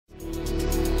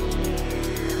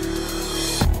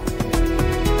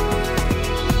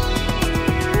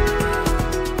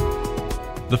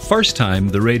The first time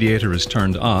the radiator is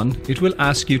turned on, it will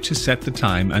ask you to set the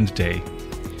time and day.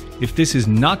 If this is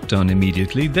not done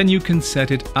immediately, then you can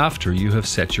set it after you have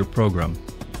set your program.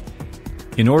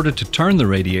 In order to turn the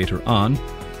radiator on,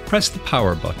 press the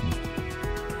power button.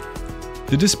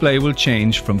 The display will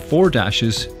change from 4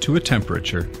 dashes to a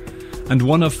temperature and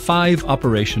one of 5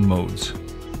 operation modes.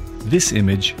 This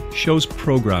image shows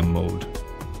program mode.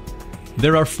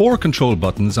 There are 4 control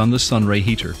buttons on the Sun Ray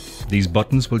heater. These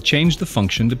buttons will change the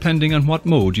function depending on what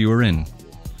mode you are in.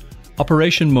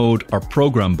 Operation mode or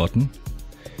program button,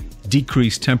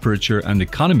 decrease temperature and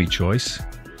economy choice,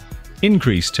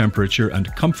 increase temperature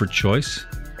and comfort choice,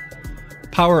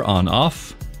 power on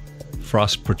off,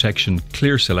 frost protection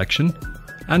clear selection,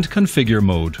 and configure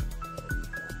mode.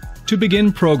 To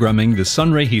begin programming the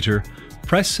Sun Ray heater,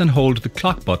 press and hold the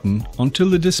clock button until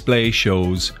the display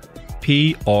shows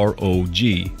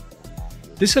PROG.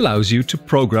 This allows you to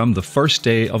program the first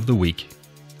day of the week.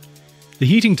 The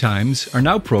heating times are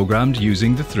now programmed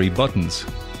using the 3 buttons,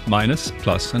 minus,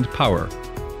 plus and power.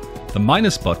 The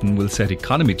minus button will set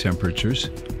economy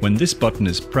temperatures. When this button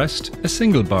is pressed, a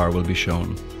single bar will be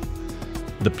shown.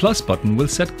 The plus button will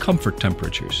set comfort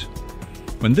temperatures.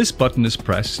 When this button is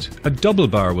pressed, a double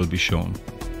bar will be shown.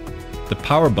 The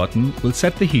power button will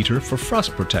set the heater for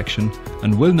frost protection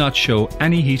and will not show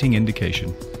any heating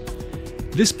indication.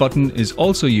 This button is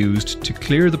also used to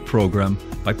clear the program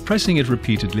by pressing it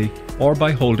repeatedly or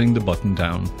by holding the button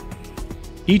down.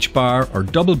 Each bar or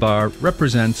double bar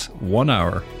represents 1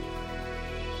 hour.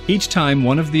 Each time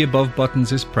one of the above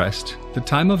buttons is pressed, the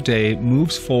time of day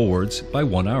moves forwards by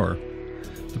 1 hour.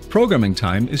 The programming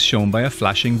time is shown by a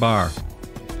flashing bar.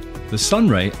 The Sun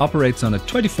Ray operates on a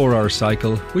 24-hour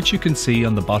cycle, which you can see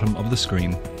on the bottom of the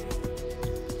screen.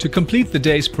 To complete the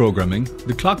day's programming,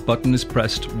 the clock button is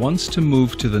pressed once to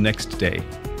move to the next day.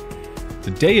 The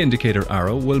day indicator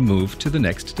arrow will move to the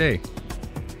next day.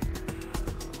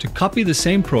 To copy the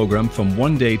same program from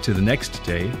one day to the next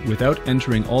day without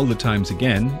entering all the times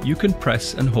again, you can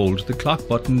press and hold the clock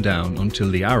button down until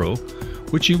the arrow,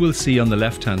 which you will see on the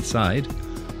left-hand side,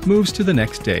 moves to the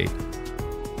next day.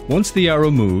 Once the arrow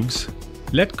moves,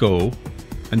 let go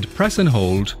and press and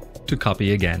hold to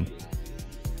copy again.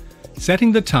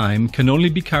 Setting the time can only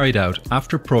be carried out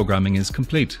after programming is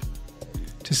complete.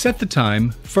 To set the time,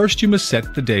 first you must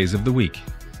set the days of the week.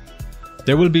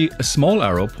 There will be a small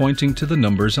arrow pointing to the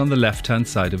numbers on the left-hand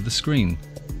side of the screen.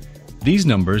 These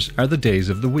numbers are the days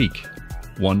of the week,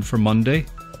 1 for Monday,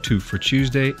 2 for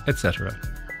Tuesday, etc.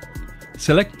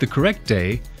 Select the correct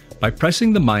day by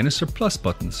pressing the minus or plus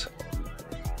buttons.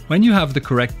 When you have the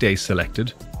correct day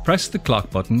selected, press the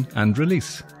clock button and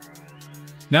release.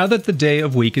 Now that the day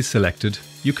of week is selected,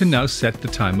 you can now set the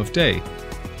time of day.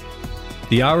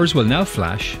 The hours will now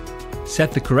flash.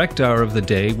 Set the correct hour of the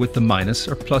day with the minus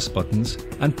or plus buttons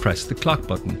and press the clock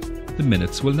button. The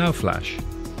minutes will now flash.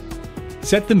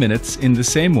 Set the minutes in the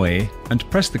same way and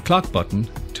press the clock button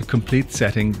to complete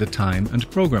setting the time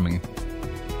and programming.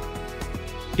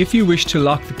 If you wish to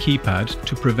lock the keypad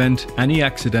to prevent any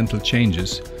accidental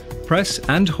changes, press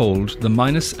and hold the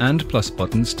minus and plus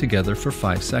buttons together for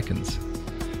 5 seconds.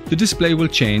 The display will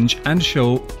change and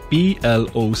show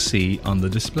BLOC on the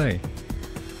display.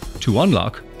 To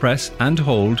unlock, press and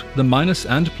hold the minus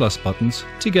and plus buttons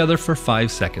together for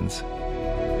 5 seconds.